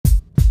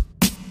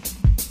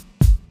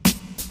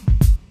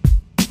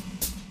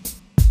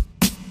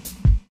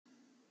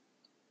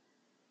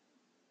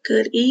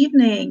Good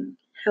evening,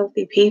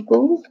 healthy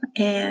people,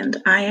 and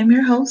I am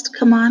your host,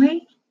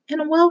 Kamani,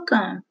 and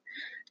welcome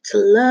to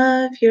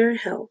Love Your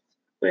Health,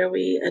 where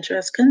we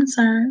address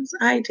concerns,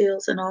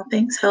 ideals, and all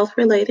things health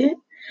related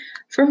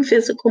from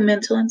physical,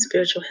 mental, and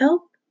spiritual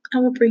health. I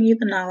will bring you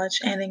the knowledge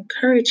and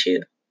encourage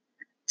you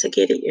to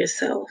get it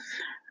yourself.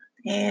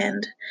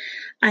 And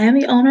I am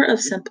the owner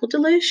of Simple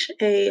Delish,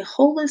 a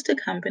holistic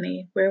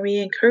company where we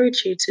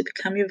encourage you to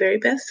become your very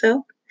best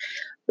self.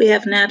 We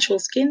have natural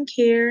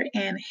skincare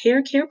and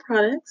hair care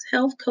products,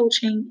 health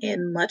coaching,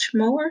 and much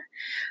more.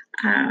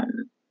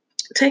 Um,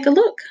 Take a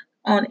look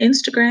on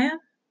Instagram,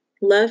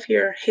 Love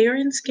Your Hair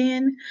and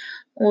Skin,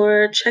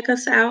 or check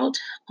us out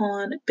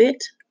on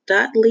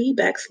bit.ly/love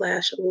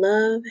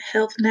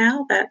health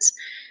now. That's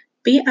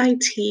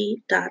bit.ly/love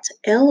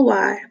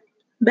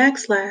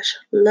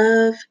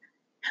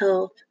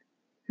health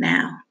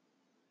now.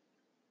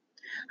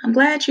 I'm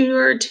glad you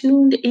are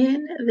tuned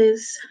in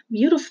this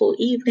beautiful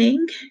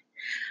evening.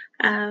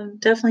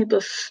 Definitely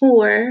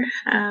before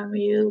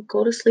you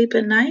go to sleep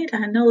at night.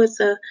 I know it's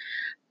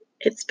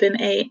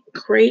been a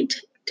great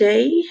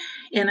day,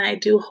 and I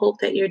do hope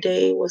that your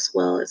day did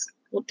well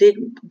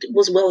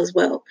as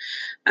well.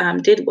 I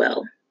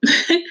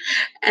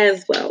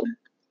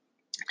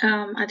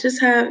just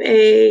have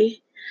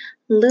a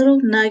little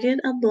nugget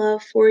of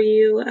love for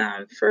you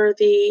for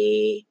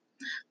the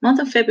month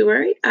of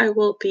February. I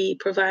will be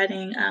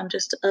providing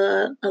just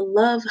a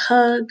love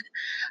hug,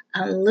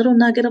 a little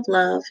nugget of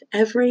love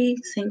every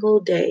single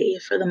day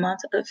for the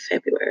month of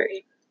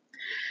February.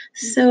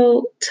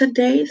 So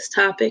today's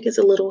topic is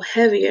a little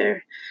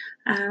heavier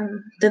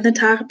than the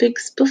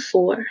topics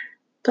before,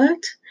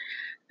 but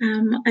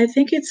I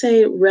think it's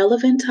a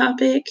relevant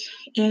topic,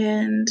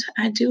 and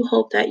I do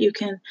hope that you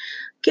can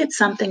get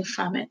something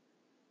from it.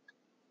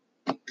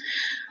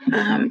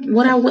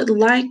 What I would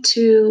like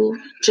to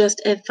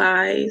just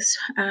advise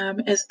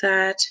is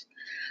that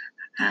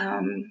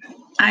Um,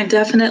 I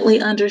definitely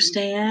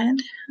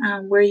understand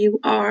where you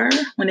are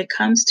when it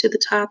comes to the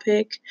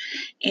topic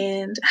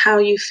and how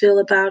you feel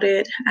about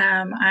it.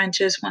 I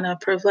just want to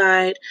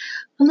provide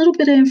a little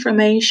bit of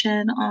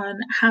information on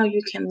how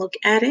you can look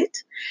at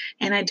it.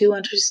 And I do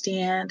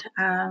understand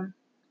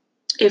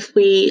if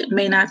we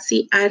may not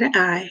see eye to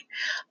eye,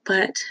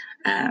 but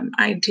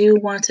I do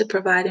want to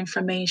provide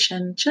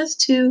information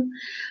just to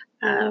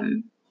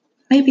um,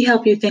 maybe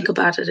help you think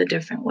about it a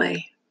different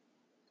way.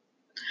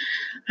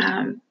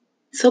 Um,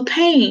 so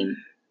pain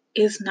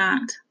is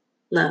not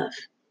love,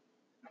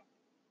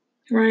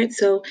 right?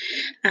 So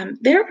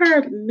there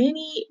are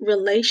many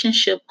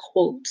relationship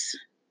quotes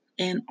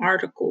and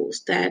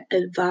articles that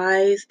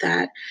advise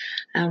that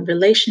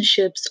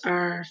relationships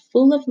are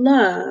full of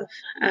love.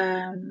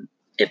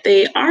 If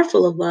they are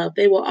full of love,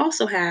 they will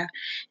also have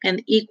an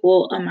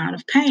equal amount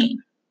of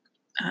pain.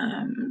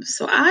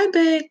 So I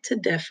beg to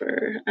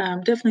differ,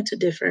 definitely to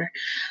differ.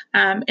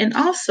 And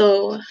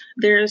also,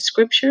 there is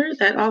scripture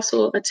that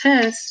also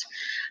attests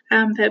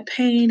that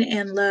pain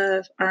and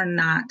love are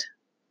not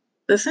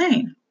the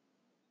same.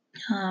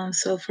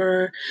 So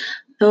for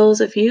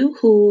those of you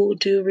who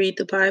do read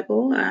the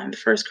Bible, 1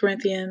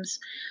 Corinthians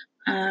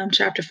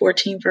chapter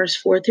 14, verse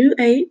 4 through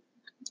 8,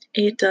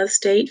 it does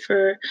state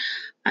for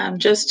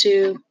just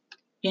to,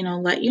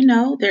 let you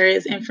know, there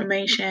is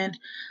information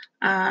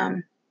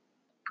um,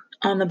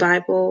 on the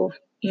Bible,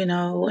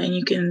 and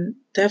you can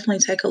definitely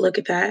take a look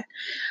at that.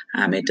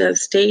 It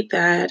does state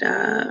that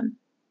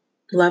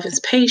love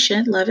is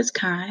patient, love is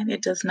kind,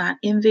 it does not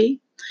envy,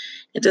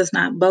 it does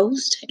not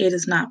boast, it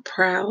is not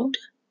proud,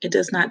 it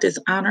does not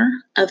dishonor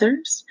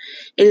others,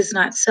 it is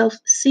not self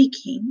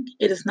seeking,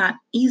 it is not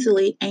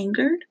easily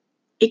angered,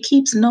 it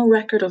keeps no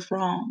record of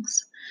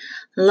wrongs.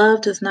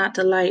 Love does not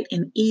delight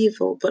in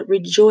evil, but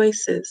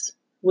rejoices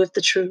with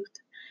the truth.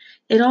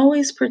 It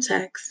always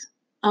protects,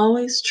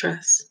 always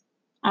trusts,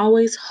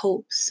 always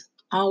hopes,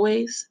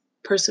 always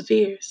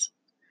perseveres.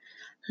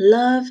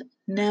 Love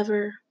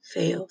never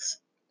fails.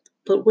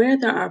 But where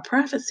there are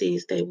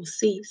prophecies, they will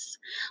cease.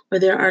 Where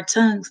there are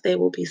tongues, they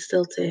will be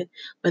stilted.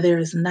 Where there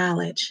is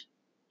knowledge,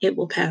 it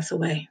will pass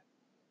away.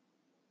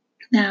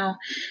 Now,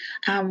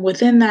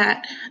 within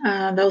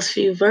those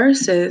few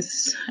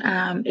verses,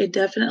 it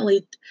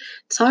definitely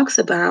talks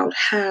about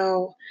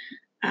how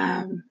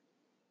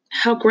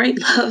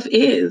great love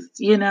is,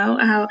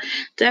 how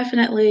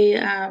definitely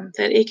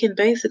that it can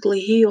basically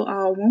heal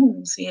all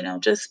wounds,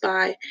 just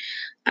by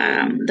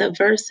the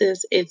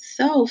verses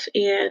itself.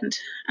 And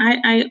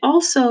I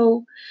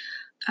also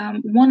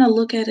want to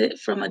look at it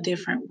from a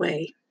different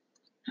way.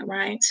 All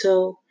right.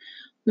 So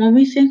when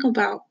we think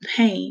about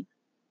pain,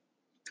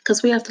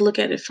 because we have to look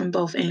at it from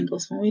both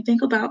angles. When we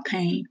think about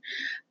pain,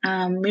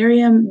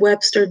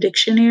 Merriam-Webster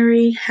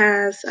Dictionary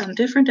has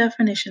different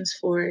definitions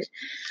for it.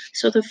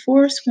 So the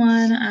first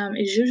one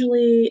is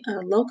usually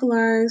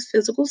localized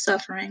physical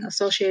suffering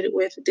associated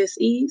with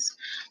disease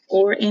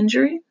or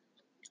injury.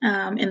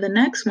 And the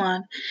next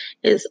one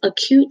is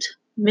acute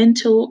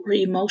mental or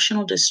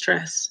emotional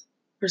distress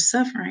or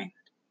suffering.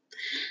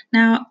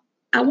 Now,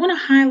 I want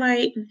to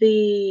highlight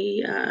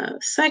the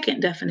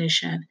second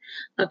definition,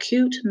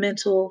 acute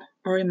mental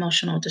or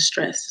emotional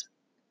distress.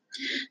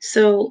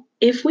 So,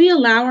 if we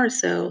allow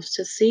ourselves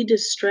to see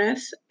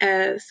distress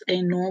as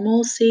a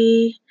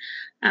normalcy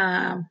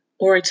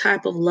or a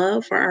type of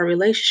love for our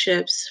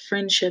relationships,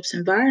 friendships,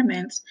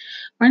 environments,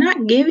 we're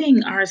not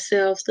giving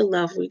ourselves the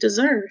love we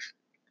deserve.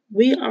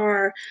 We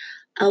are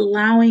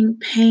allowing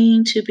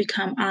pain to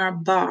become our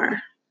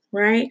bar,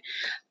 right?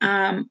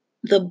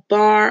 The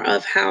bar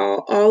of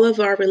how all of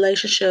our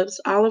relationships,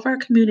 all of our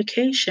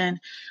communication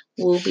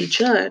will be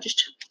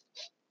judged.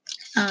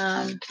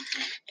 Um,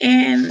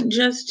 and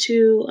just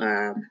to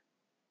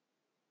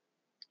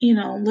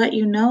let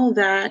you know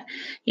that,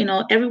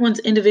 everyone's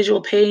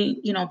individual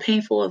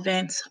painful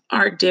events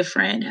are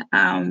different.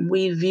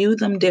 We view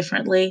them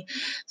differently.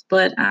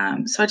 But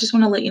so I just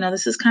want to let you know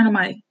this is kind of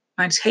my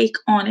take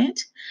on it.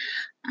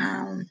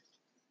 Um,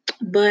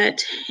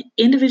 but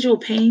individual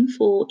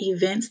painful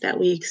events that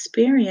we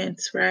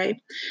experience, right?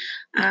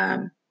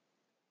 Um,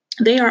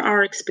 they are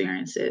our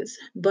experiences.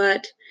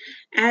 But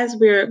as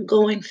we're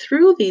going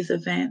through these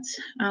events,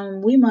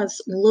 we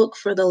must look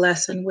for the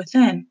lesson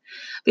within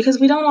because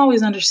we don't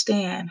always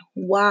understand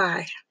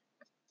why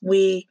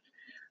we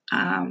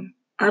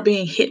are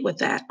being hit with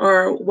that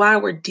or why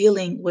we're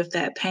dealing with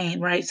that pain,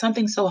 right?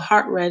 Something so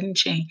heart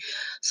wrenching,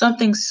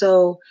 something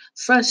so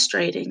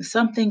frustrating,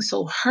 something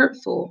so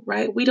hurtful,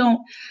 right? We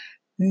don't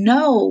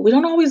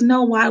always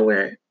know why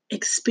we're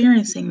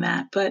experiencing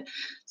that, but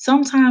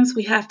sometimes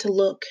we have to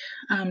look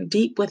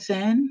deep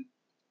within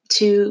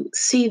to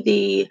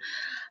see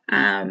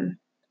um,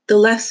 the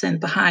lesson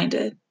behind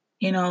it.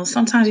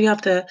 Sometimes you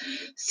have to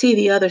see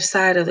the other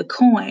side of the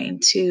coin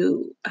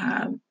to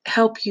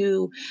help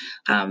you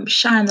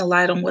shine the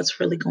light on what's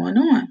really going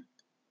on.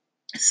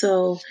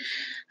 So,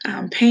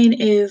 pain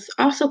is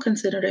also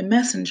considered a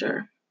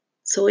messenger.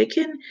 So, it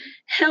can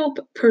help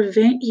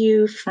prevent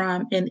you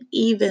from an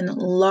even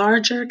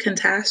larger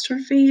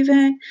catastrophe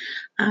event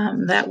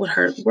that would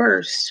hurt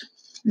worse.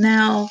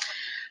 Now,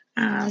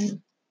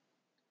 um,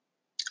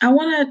 I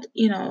want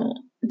to,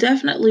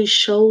 definitely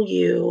show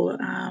you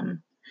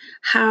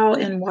how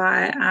and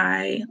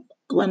why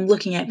am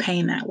looking at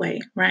pain that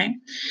way, right?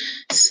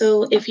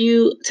 So if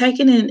you take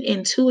an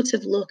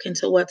intuitive look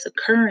into what's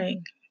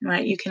occurring,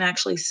 right, you can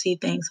actually see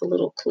things a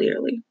little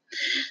clearly.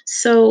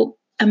 So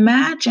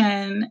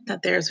imagine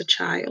that there's a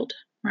child,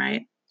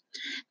 right,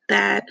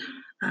 that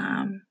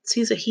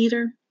sees a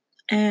heater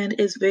and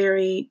is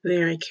very,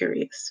 very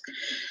curious.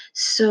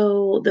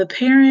 So the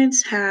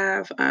parents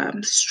have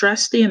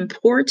stressed the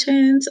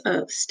importance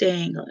of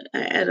staying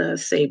at a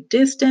safe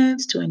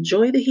distance to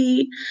enjoy the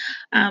heat,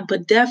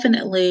 but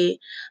definitely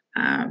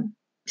um,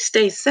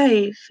 stay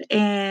safe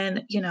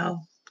and,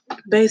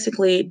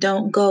 basically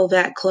don't go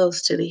that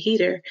close to the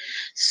heater.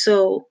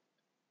 So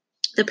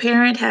the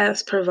parent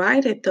has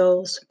provided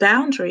those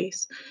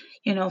boundaries,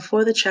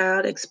 for the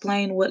child,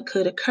 explain what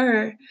could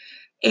occur,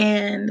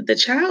 and the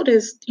child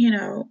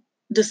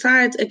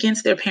decides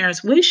against their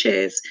parents'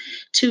 wishes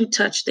to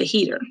touch the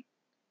heater.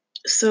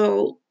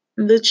 So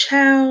the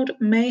child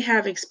may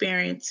have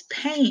experienced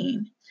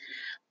pain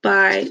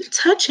by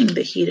touching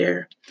the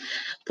heater,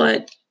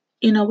 but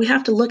we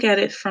have to look at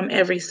it from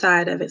every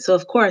side of it. So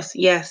of course,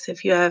 yes,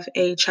 if you have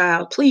a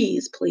child,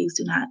 please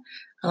do not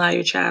allow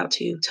your child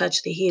to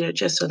touch the heater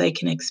just so they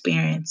can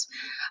experience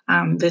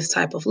this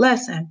type of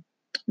lesson.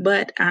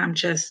 But I'm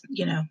just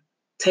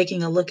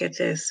taking a look at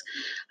this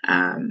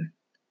um,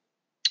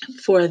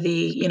 for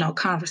the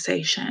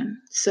conversation.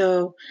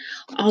 So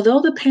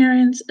although the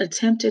parents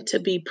attempted to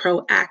be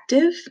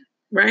proactive,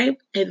 right,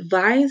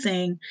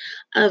 advising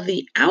of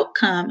the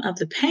outcome of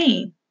the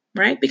pain,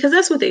 right, because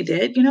that's what they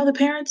did. The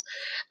parents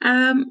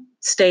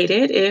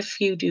stated,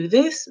 if you do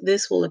this,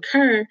 this will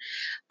occur.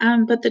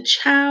 But the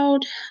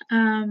child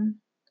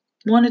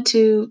wanted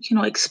to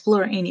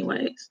explore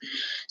anyways.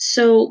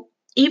 So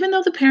even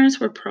though the parents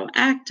were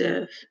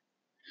proactive,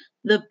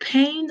 the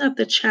pain that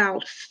the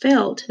child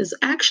felt is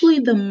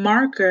actually the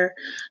marker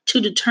to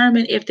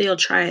determine if they'll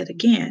try it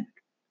again.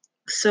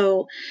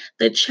 So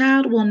the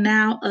child will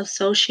now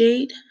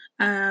associate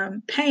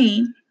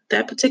pain,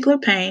 that particular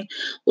pain,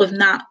 with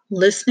not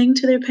listening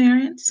to their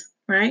parents,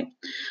 right?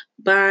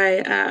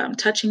 By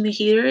touching the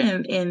heater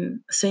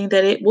and seeing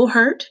that it will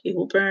hurt, it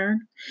will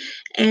burn,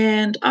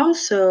 and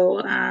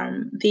also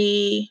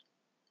the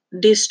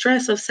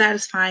distress of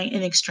satisfying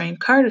an extreme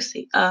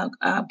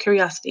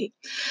curiosity.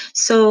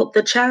 So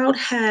the child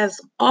has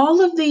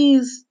all of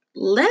these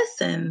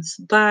lessons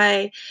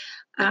by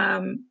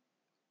um,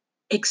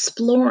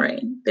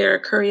 exploring their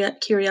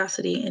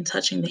curiosity and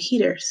touching the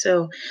heater.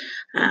 So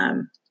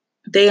um,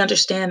 they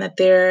understand that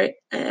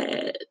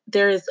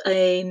there is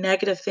a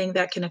negative thing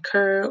that can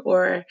occur,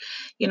 or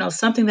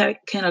something that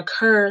can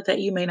occur that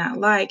you may not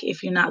like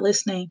if you're not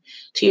listening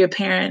to your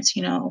parents.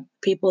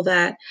 People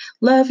that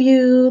love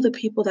you, the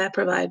people that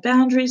provide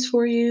boundaries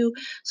for you.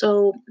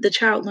 So the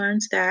child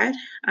learns that.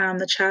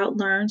 The child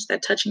learns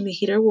that touching the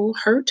heater will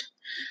hurt.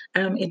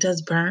 It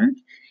does burn,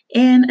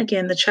 and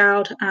again, the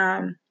child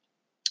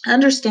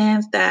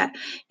understands that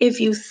if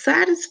you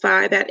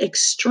satisfy that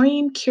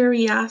extreme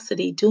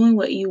curiosity doing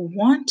what you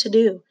want to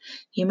do,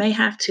 you may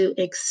have to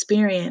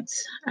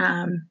experience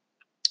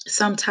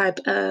some type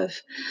of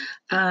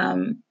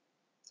um,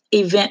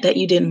 event that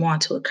you didn't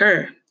want to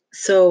occur.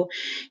 So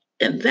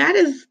and that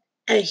is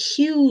a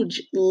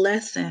huge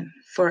lesson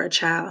for a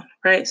child,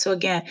 right? So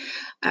again,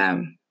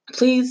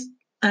 please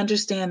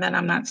understand that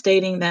I'm not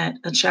stating that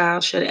a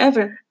child should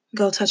ever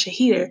go touch a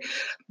heater,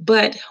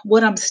 but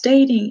what I'm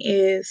stating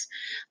is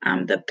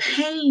the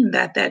pain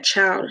that that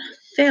child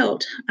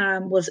felt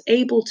was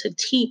able to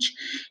teach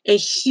a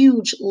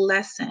huge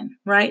lesson,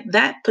 right?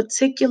 That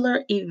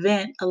particular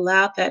event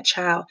allowed that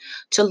child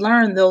to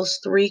learn those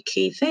three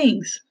key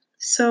things.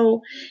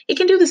 So it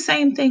can do the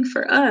same thing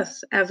for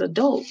us as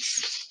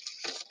adults,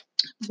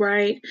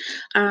 right?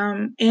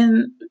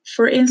 And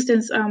for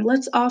instance,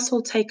 let's also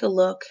take a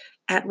look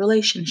at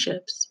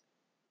relationships.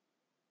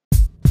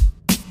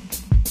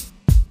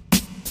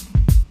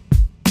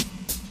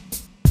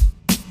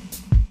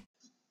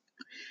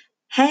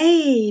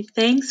 Hey,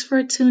 thanks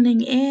for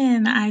tuning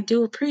in. I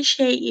do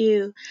appreciate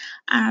you.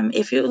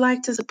 If you would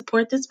like to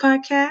support this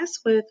podcast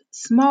with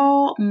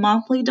small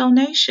monthly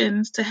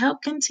donations to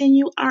help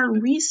continue our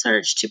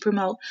research to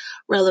promote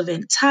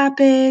relevant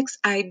topics,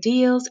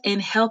 ideals,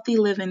 and healthy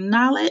living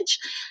knowledge,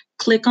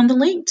 click on the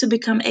link to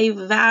become a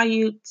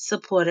valued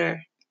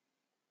supporter.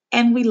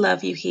 And we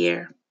love you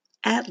here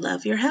at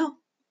Love Your Health.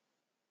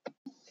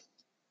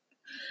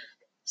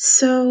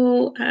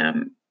 So,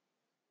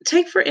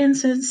 take for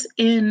instance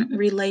in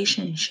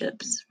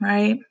relationships,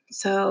 right?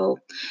 So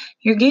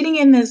you're getting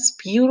in this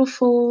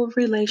beautiful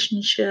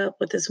relationship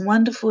with this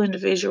wonderful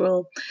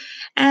individual,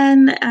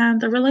 and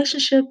the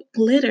relationship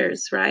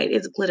glitters, right?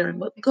 It's glittering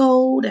with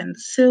gold and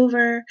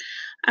silver.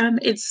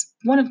 It's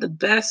one of the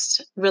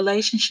best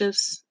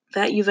relationships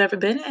that you've ever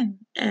been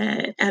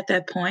in at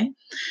that point.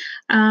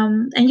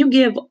 And you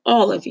give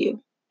all of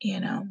you,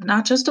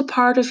 not just a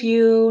part of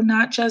you,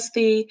 not just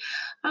the,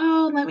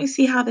 oh, let me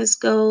see how this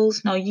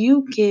goes. No,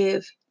 you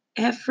give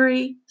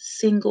every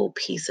single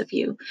piece of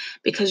you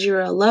because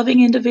you're a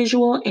loving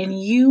individual and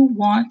you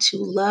want to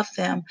love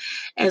them.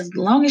 As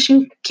long as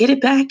you get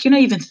it back, you're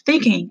not even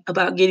thinking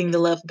about getting the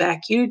love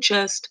back. You're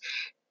just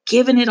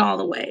giving it all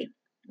away,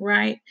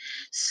 right?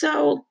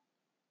 So,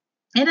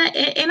 and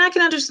I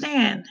can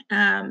understand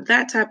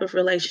that type of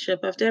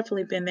relationship. I've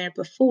definitely been there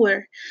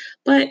before,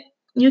 but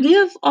you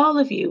give all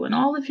of you and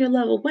all of your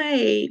love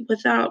away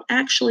without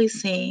actually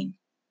seeing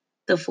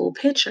the full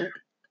picture.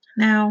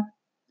 Now,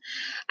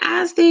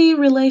 as the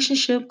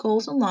relationship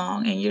goes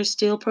along and you're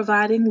still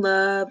providing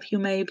love, you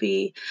may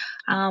be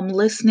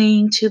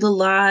listening to the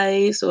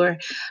lies, or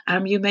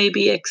you may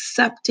be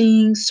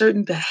accepting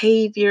certain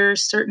behavior,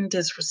 certain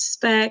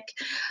disrespect,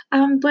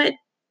 but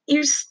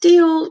you're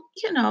still,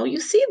 you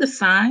see the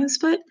signs,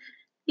 but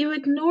you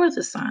ignore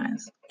the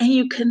signs and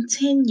you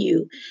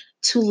continue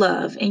to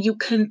love and you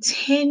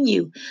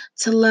continue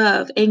to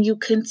love and you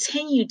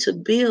continue to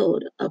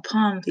build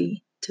upon the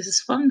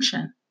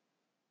dysfunction.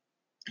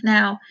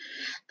 Now,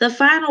 the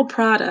final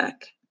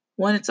product,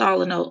 when it's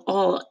all in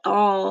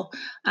all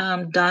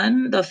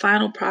done, the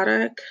final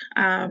product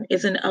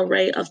is an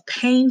array of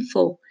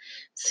painful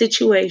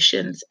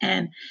situations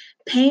and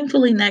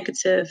painfully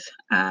negative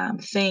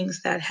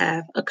things that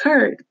have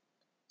occurred.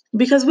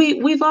 Because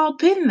we've all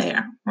been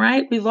there,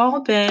 right? We've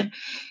all been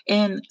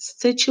in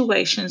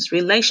situations,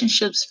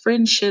 relationships,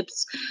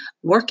 friendships,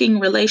 working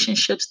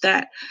relationships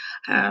that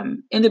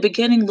in the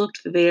beginning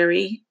looked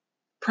very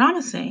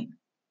promising,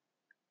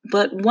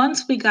 but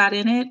once we got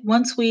in it,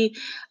 once we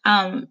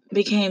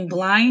became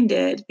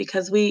blinded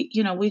because we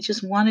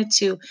just wanted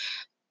to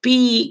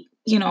be,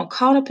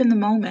 caught up in the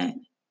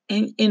moment.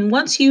 And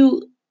once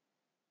you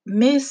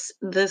miss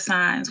the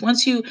signs,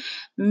 once you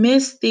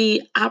miss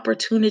the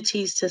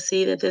opportunities to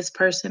see that this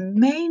person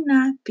may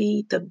not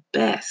be the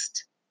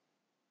best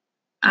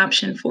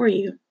option for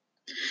you,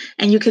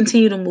 and you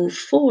continue to move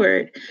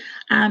forward,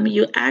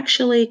 you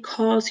actually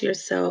cause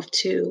yourself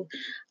to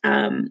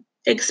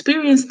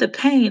experience the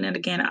pain. And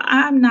again,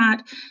 I'm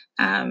not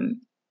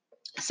um,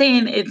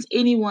 saying it's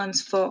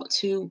anyone's fault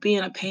to be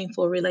in a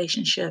painful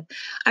relationship.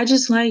 I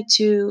just like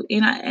to,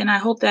 and I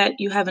hope that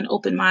you have an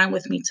open mind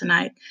with me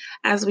tonight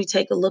as we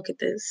take a look at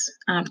this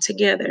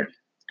together.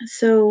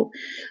 So,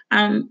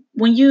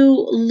 when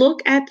you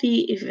look at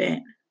the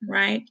event,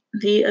 right?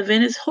 The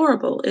event is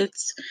horrible.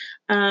 It's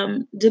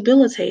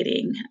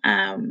debilitating.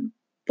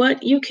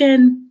 But you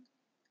can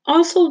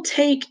also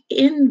take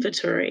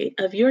inventory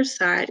of your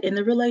side in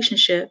the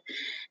relationship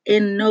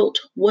and note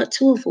what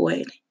to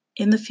avoid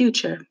in the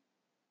future,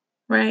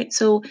 right?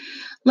 So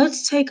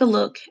let's take a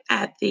look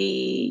at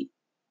the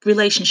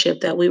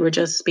relationship that we were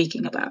just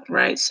speaking about,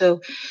 right?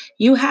 So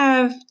you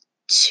have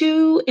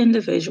two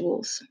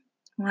individuals,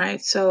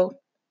 right? So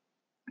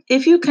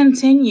if you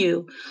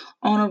continue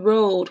on a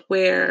road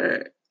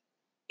where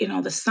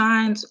the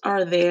signs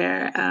are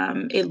there.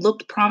 It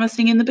looked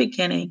promising in the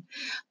beginning,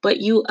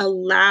 but you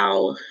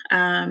allow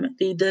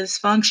the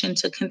dysfunction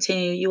to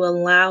continue. You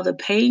allow the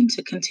pain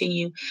to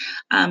continue.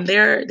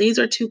 These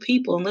are two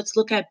people, and let's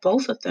look at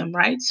both of them,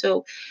 right?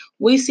 So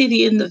we see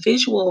the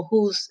individual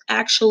who's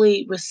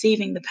actually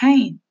receiving the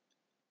pain.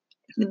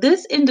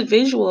 This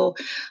individual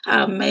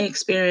may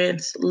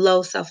experience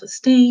low self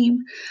esteem.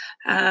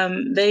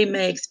 They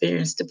may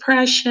experience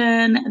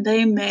depression.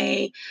 They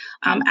may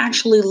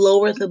actually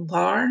lower the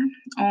bar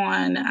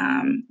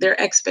on their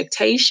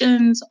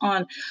expectations,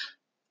 on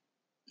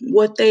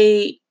what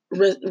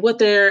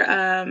what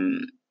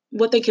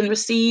what they can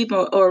receive,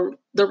 or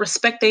the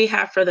respect they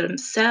have for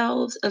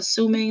themselves,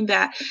 assuming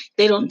that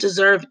they don't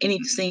deserve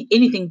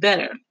anything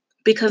better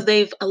because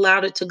they've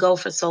allowed it to go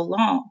for so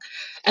long.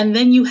 And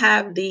then you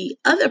have the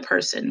other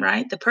person,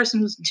 right? The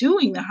person who's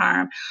doing the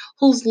harm,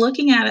 who's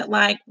looking at it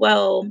like,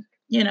 well,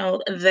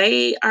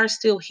 they are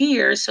still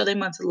here, so they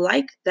must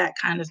like that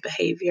kind of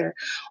behavior,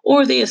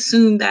 or they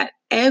assume that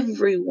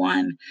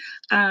everyone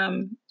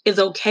is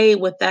okay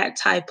with that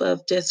type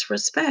of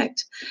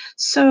disrespect.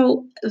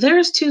 So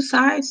there's two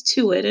sides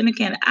to it. And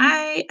again,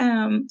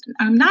 I'm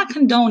not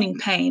condoning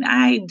pain.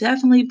 I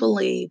definitely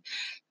believe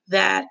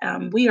that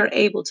we are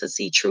able to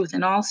see truth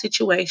in all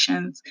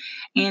situations.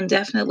 And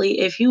definitely,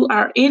 if you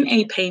are in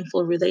a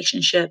painful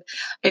relationship,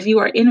 if you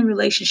are in a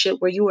relationship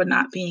where you are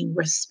not being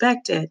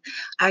respected,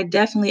 I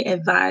definitely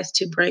advise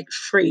to break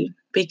free,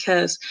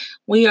 because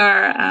we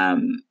are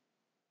um,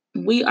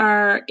 we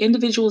are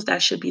individuals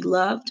that should be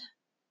loved,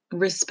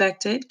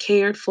 respected,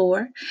 cared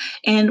for.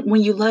 And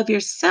when you love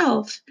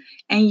yourself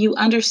and you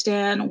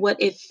understand what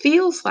it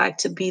feels like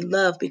to be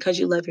loved because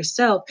you love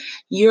yourself,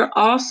 you're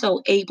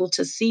also able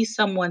to see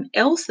someone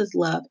else's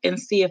love and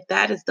see if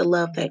that is the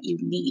love that you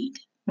need.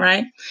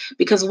 Right?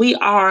 Because we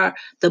are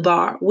the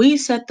bar. We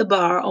set the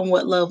bar on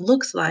what love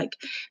looks like.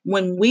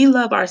 When we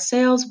love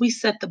ourselves, we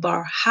set the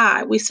bar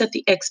high. We set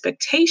the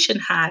expectation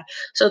high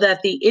so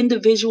that the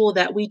individual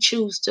that we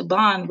choose to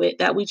bond with,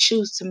 that we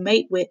choose to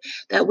mate with,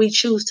 that we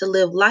choose to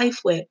live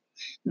life with,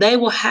 they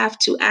will have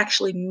to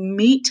actually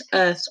meet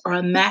us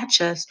or match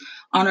us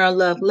on our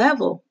love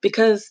level.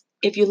 Because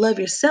if you love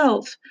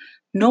yourself,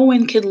 no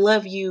one can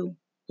love you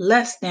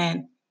less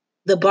than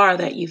the bar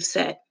that you've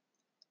set,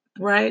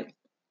 right?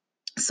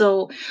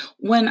 So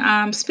when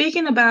I'm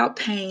speaking about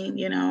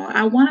pain,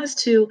 I want us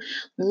to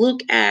look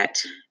at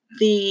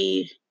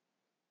the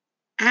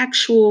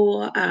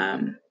actual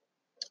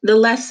the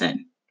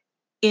lesson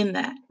in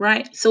that,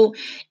 right? So,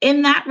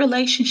 in that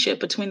relationship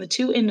between the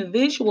two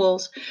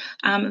individuals,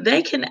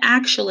 they can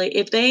actually,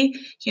 if they,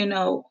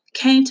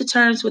 came to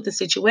terms with the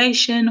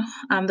situation,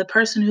 the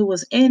person who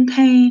was in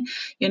pain,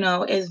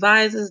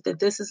 advises that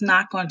this is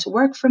not going to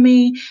work for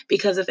me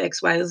because of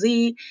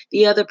XYZ.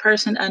 The other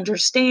person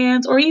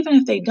understands, or even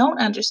if they don't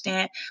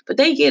understand, but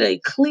they get a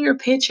clear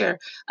picture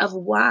of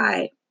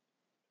why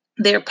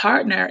their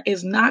partner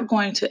is not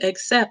going to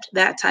accept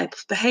that type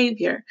of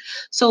behavior.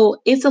 So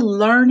it's a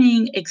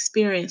learning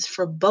experience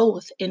for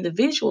both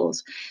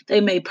individuals. They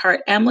may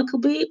part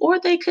amicably or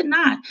they could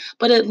not,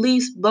 but at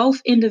least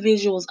both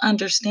individuals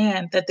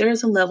understand that there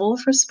is a level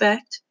of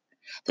respect,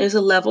 there's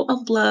a level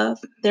of love,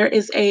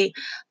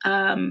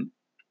 um,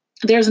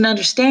 there's an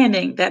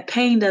understanding that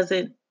pain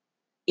doesn't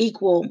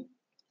equal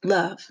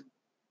love,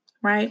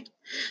 right?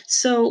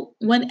 So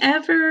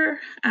whenever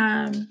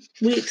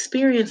we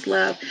experience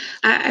love,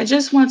 I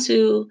just want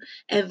to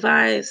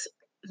advise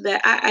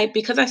that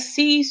because I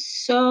see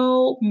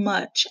so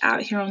much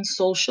out here on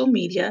social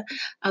media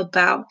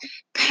about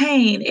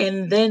pain,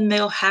 and then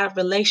they'll have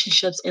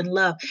relationships in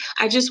love.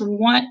 I just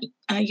want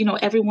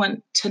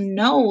everyone to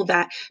know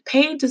that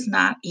pain does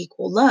not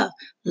equal love.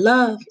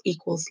 Love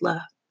equals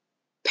love.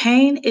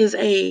 Pain is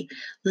a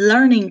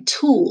learning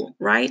tool,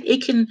 right? You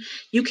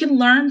can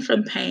learn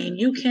from pain.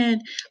 You can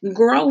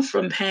grow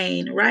from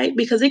pain, right?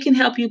 Because it can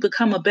help you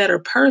become a better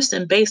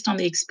person based on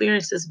the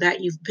experiences that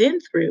you've been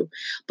through.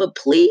 But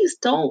please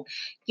don't,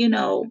 you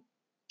know,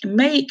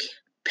 make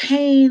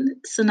pain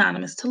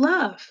synonymous to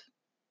love.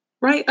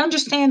 Right?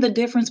 Understand the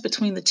difference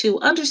between the two.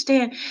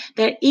 Understand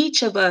that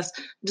each of us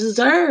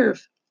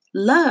deserve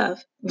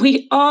love.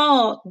 We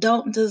all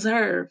don't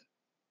deserve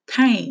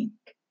pain.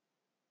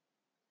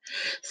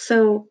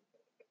 So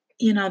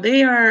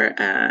they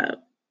are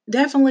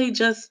definitely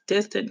just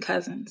distant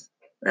cousins,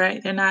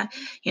 right? They're not,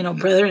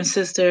 brother and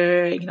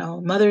sister,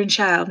 mother and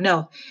child.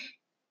 No,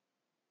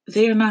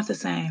 they are not the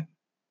same.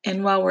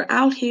 And while we're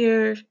out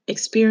here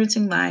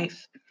experiencing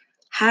life,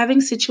 having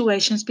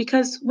situations,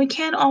 because we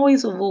can't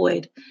always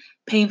avoid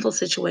painful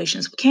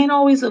situations, we can't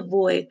always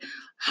avoid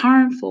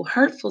harmful,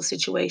 hurtful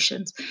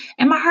situations.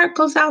 And my heart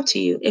goes out to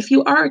you if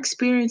you are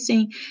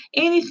experiencing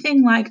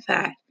anything like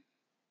that.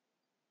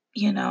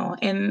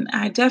 And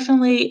I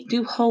definitely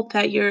do hope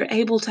that you're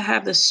able to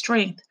have the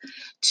strength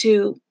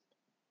to,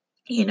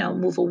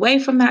 move away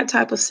from that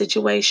type of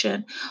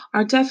situation,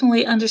 or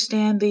definitely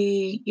understand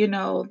the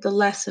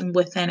lesson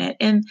within it.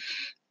 And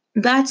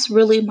that's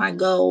really my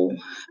goal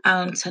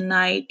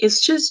tonight,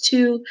 is just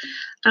to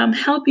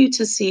help you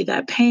to see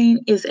that pain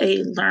is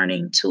a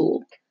learning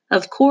tool.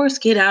 Of course,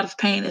 get out of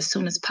pain as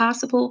soon as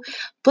possible,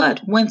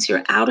 but once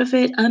you're out of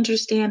it,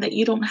 understand that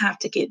you don't have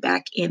to get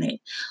back in it.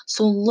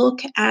 So look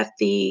at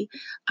the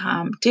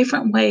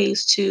different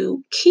ways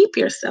to keep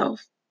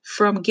yourself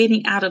from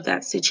getting out of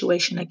that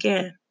situation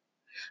again,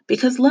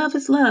 because love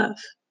is love,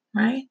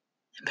 right?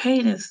 And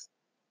pain is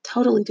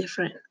totally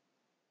different.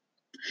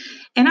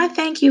 And I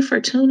thank you for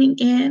tuning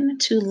in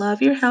to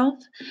Love Your Health.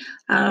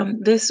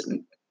 This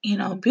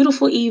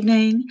beautiful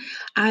evening.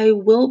 I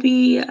will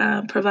be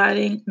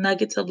providing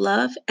nuggets of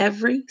love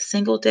every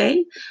single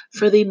day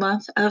for the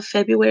month of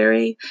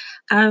February,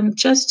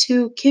 just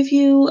to give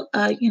you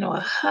a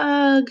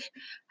hug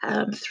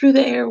through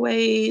the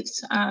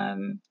airwaves,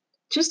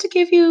 just to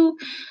give you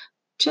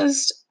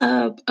just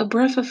a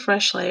breath of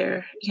fresh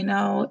air.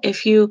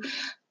 If you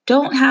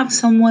don't have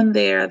someone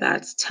there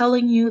that's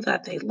telling you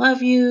that they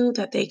love you,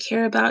 that they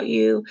care about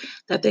you,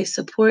 that they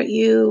support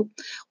you,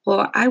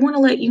 well, I want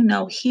to let you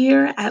know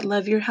here at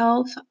Love Your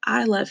Health,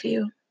 I love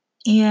you.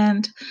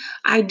 And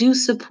I do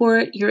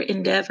support your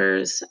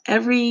endeavors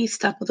every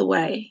step of the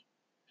way.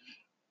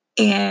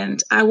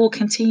 And I will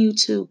continue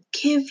to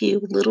give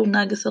you little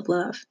nuggets of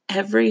love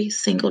every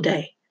single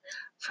day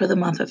for the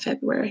month of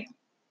February.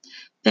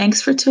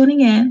 Thanks for tuning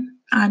in.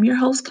 I'm your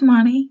host,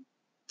 Kamani,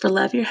 for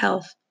Love Your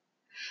Health,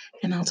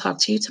 and I'll talk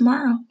to you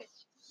tomorrow.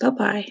 Bye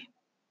bye.